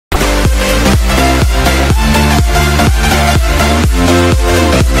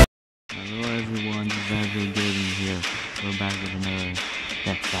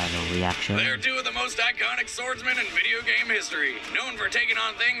They're two of the most iconic swordsmen in video game history, known for taking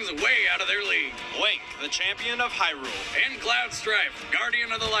on things way out of their league. Link, the champion of Hyrule. And Cloud Strife,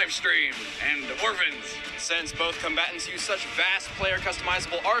 guardian of the Lifestream. And Orphans. Since both combatants use such vast player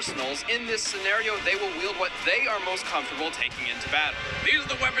customizable arsenals, in this scenario they will wield what they are most comfortable taking into battle. These are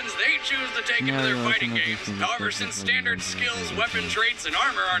the weapons they choose to take into their fighting games. However, since standard skills, weapon traits, and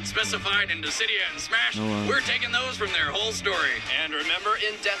armor aren't specified in Dissidia and Smash, we're taking those from their whole story. And remember,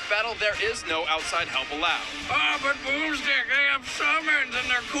 in Death Battle, there is no outside help allowed. Oh, but Boomstick, they have summons, and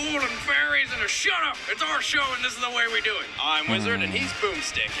they're cool, and fairies, and shut up! It's our show, and this is the way we do it. I'm Wizard, and he's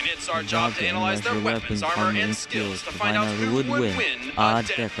Boomstick, and it's our job to analyze their weapons, armor, and skills to find out who would win a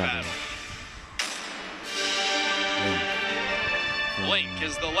Death Battle. Link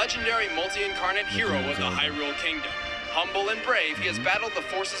is the legendary multi-incarnate hero of the Hyrule Kingdom. Humble and brave, he has battled the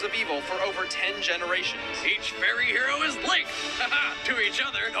forces of evil for over 10 generations. Each fairy hero is Link! Haha, to each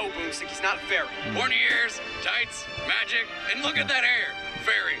other. No, Boomstick, he's not fairy. Pointy ears, tights, magic, and look at that hair.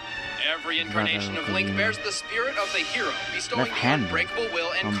 Fairy. Every incarnation of Link bears the spirit of the hero, bestowing the unbreakable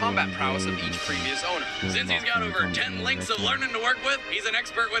will and combat prowess of each previous owner. Since he's got over 10 links of learning to work with, he's an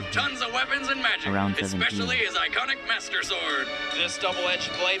expert with tons of weapons and magic, especially his iconic Master Sword. This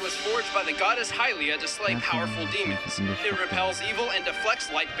double-edged blade was forged by the goddess Hylia to slay powerful demons. It repels evil and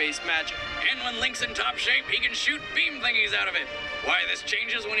deflects light-based magic. And when Link's in top shape, he can shoot beam thingies out of it. Why this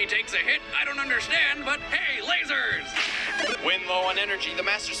changes when he takes a hit, I don't understand, but hey, lasers! When low on energy, the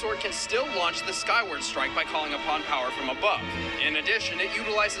Master Sword can still launch the Skyward Strike by calling upon power from above. In addition, it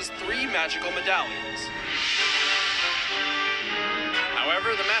utilizes 3 magical medallions.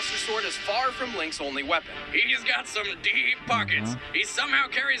 However, the Master Sword is far from Link's only weapon. He's got some deep pockets. He somehow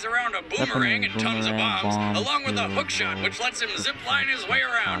carries around a boomerang and tons of bombs, along with a hook shot, which lets him zipline his way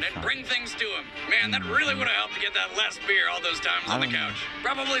around and bring things to him. Man, that really would have helped to get that last beer all those times on the couch.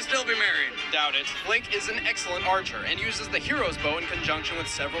 Probably still be married. Doubt it. Link is an excellent archer and uses the hero's bow in conjunction with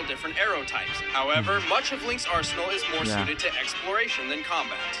several different arrow types. However, much of Link's arsenal is more suited to exploration than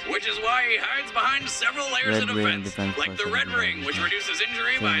combat. Which is why he hides behind several layers of defense, like the Red Ring, which reduces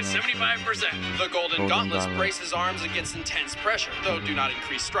injury by 75%. The Golden Gauntlets brace his arms against intense pressure, though do not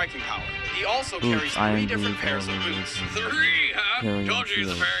increase striking power. He also carries 3 different pairs of boots. 3, huh? Told you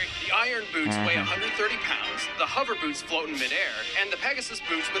he's a fairy. The Iron Boots weigh 130 pounds, the Hover Boots float in midair, and the Pegasus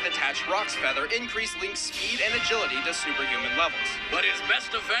Boots with attached Roc's Feather increase Link's speed and agility to superhuman levels. But his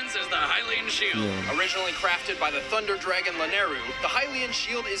best defense is the Hylian Shield. Originally crafted by the Thunder Dragon Lanayru, the Hylian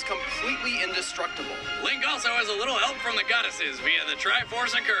Shield is completely indestructible. Link also has a little help from the goddesses via the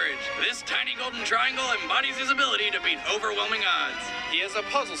Triforce of Courage. This tiny golden triangle embodies his ability to beat overwhelming odds. He is a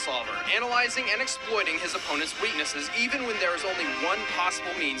puzzle solver, analyzing and exploiting his opponent's weaknesses even when there is only one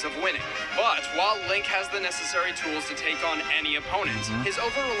possible means of winning. But while Link has the necessary tools to take on any opponent, his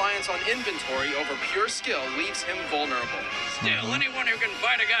over-reliance on inventory over pure skill leaves him vulnerable. Still, anyone who can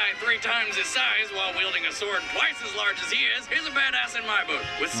fight a guy 3 times his size while wielding a sword twice as large as he is a badass in my book.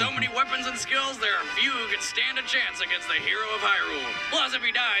 With so many weapons and skills, there are few who could stand a chance against the hero of Hyrule. Plus, if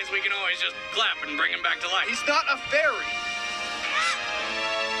he dies, we can always just clap and bring him back to life. He's not a fairy!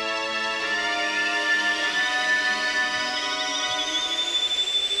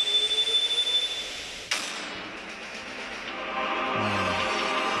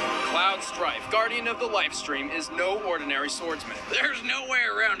 Strife, guardian of the Lifestream, is no ordinary swordsman. There's no way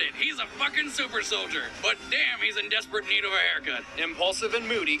around it. He's a fucking super soldier. But damn, he's in desperate need of a haircut. Impulsive and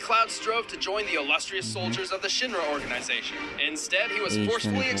moody, Cloud strove to join the illustrious soldiers of the Shinra organization. Instead, he was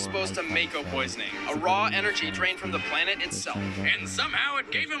forcefully exposed to Mako poisoning, a raw energy drained from the planet itself. And somehow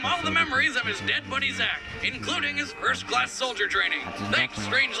it gave him all the memories of his dead buddy Zack, including his first-class soldier training. Thanks,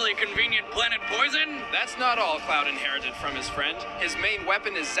 strangely convenient planet poison. That's not all Cloud inherited from his friend. His main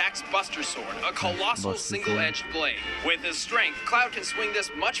weapon is Zack's Buster Sword, a colossal single-edged blade. With his strength, Cloud can swing this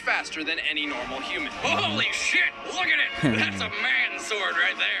much faster than any normal human. Holy shit! Look at it! That's a man's sword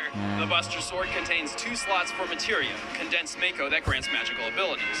right there. The Buster Sword contains 2 slots for materia, condensed Mako that grants magical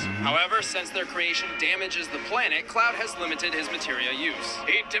abilities. However, since their creation damages the planet, Cloud has limited his materia use.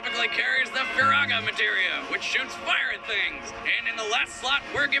 He typically carries the Firaga materia, which shoots fire at things. And in the last slot,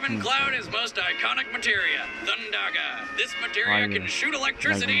 we're giving Cloud his most iconic materia, Thundaga. This materia can shoot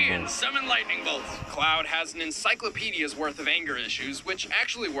electricity and summon lightning lightning bolts. Cloud has an encyclopedia's worth of anger issues, which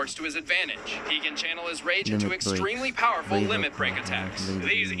actually works to his advantage. He can channel his rage into extremely powerful limit break attacks.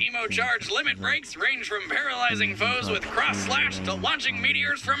 These emo-charged limit breaks range from paralyzing foes with cross-slash to launching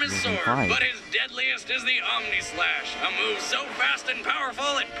meteors from his sword. But his deadliest is the Omni-Slash, a move so fast and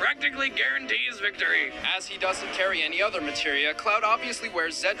powerful it practically guarantees victory. As he doesn't carry any other materia, Cloud obviously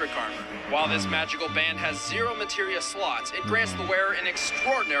wears Zedric armor. While this magical band has 0 materia slots, it grants the wearer an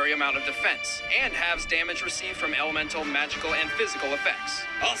extraordinary amount of defense, and halves damage received from elemental, magical, and physical effects.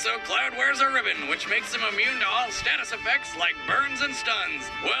 Also, Cloud wears a ribbon, which makes him immune to all status effects like burns and stuns.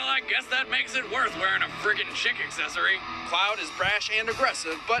 Well, I guess that makes it worth wearing a friggin' chick accessory. Cloud is brash and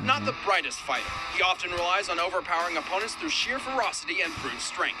aggressive, but not the brightest fighter. He often relies on overpowering opponents through sheer ferocity and brute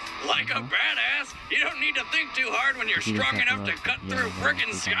strength. Like a badass, you don't need to think too hard when you're strong enough to cut through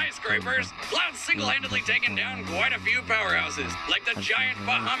frickin' skyscrapers. Cloud's single-handedly taken down quite a few powerhouses, like the giant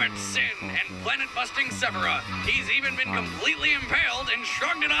Bahamut Sin and planet-busting Sephiroth. He's even been completely impaled and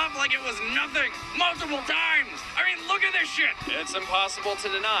shrugged it off like it was nothing, multiple times. I mean, look at this shit. It's impossible to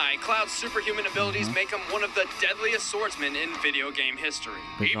deny. Cloud's superhuman abilities make him one of the deadliest swordsmen in video game history.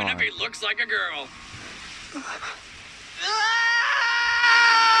 Even if he looks like a girl.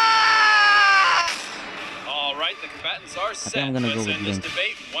 All right, the combatants are set. I'm gonna Let's go with end this Link.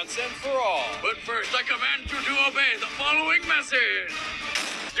 debate once and for all. But first, I command you to obey the following message.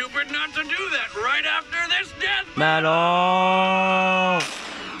 Stupid not to do that right after this death Battle!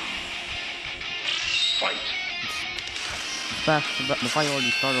 fight. The fight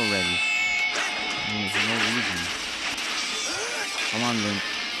already started already. There's no reason. Come on, Link.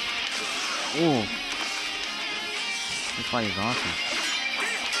 Oh! This fight is awesome.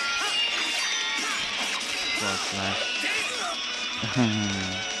 Slash.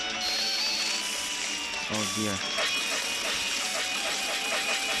 Oh dear.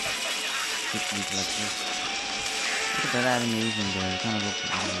 Quickly like this. Look at that animation there. It kind of looks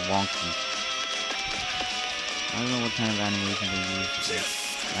wonky. I don't know what kind of animation they use to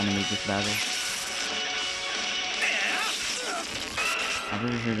animate this battle. I'm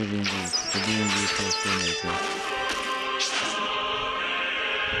pretty sure they didn't use those filmmakers.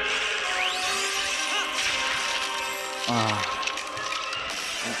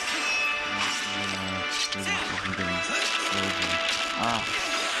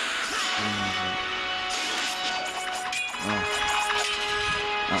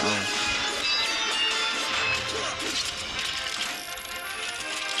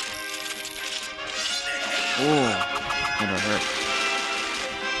 It'll hurt.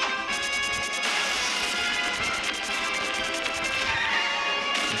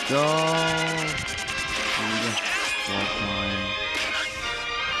 Let's go.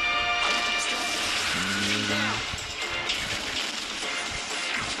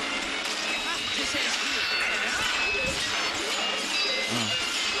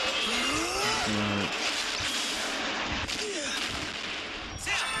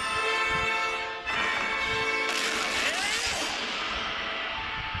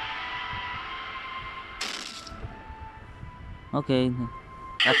 Okay,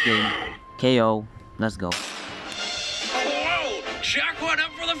 that's game. KO. Let's go. Whoa! Jack one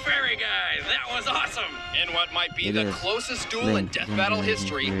up for the fairy guy. That was awesome. In what might be the closest duel in Death Battle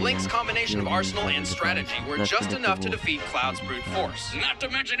history, Link's combination of arsenal and strategy were just enough to defeat Cloud's brute force. Not to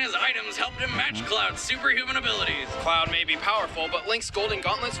mention his items helped him match Cloud's superhuman abilities. Cloud may be powerful, but Link's golden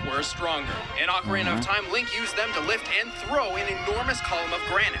gauntlets were stronger. In Ocarina of Time, Link used them to lift and throw an enormous column of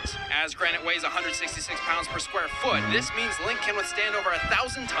granite. As granite weighs 166 pounds per square foot, this means Link can withstand over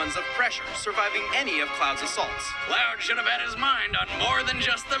 1,000 tons of pressure, surviving any of Cloud's assaults. Cloud should have had his mind on more than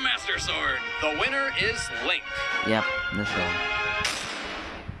just the Master Sword. The winner is Link. Yep, let's go.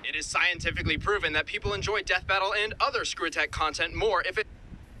 It is scientifically proven that people enjoy Death Battle and other Screw Attack content more if it...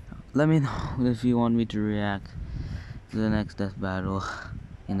 Let me know if you want me to react to the next Death Battle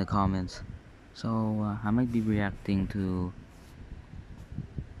in the comments. So, I might be reacting to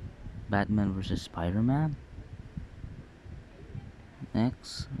Batman vs. Spider-Man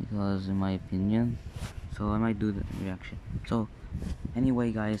next, because in my opinion, so I might do the reaction. So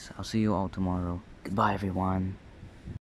anyway guys, I'll see you all tomorrow. Goodbye everyone.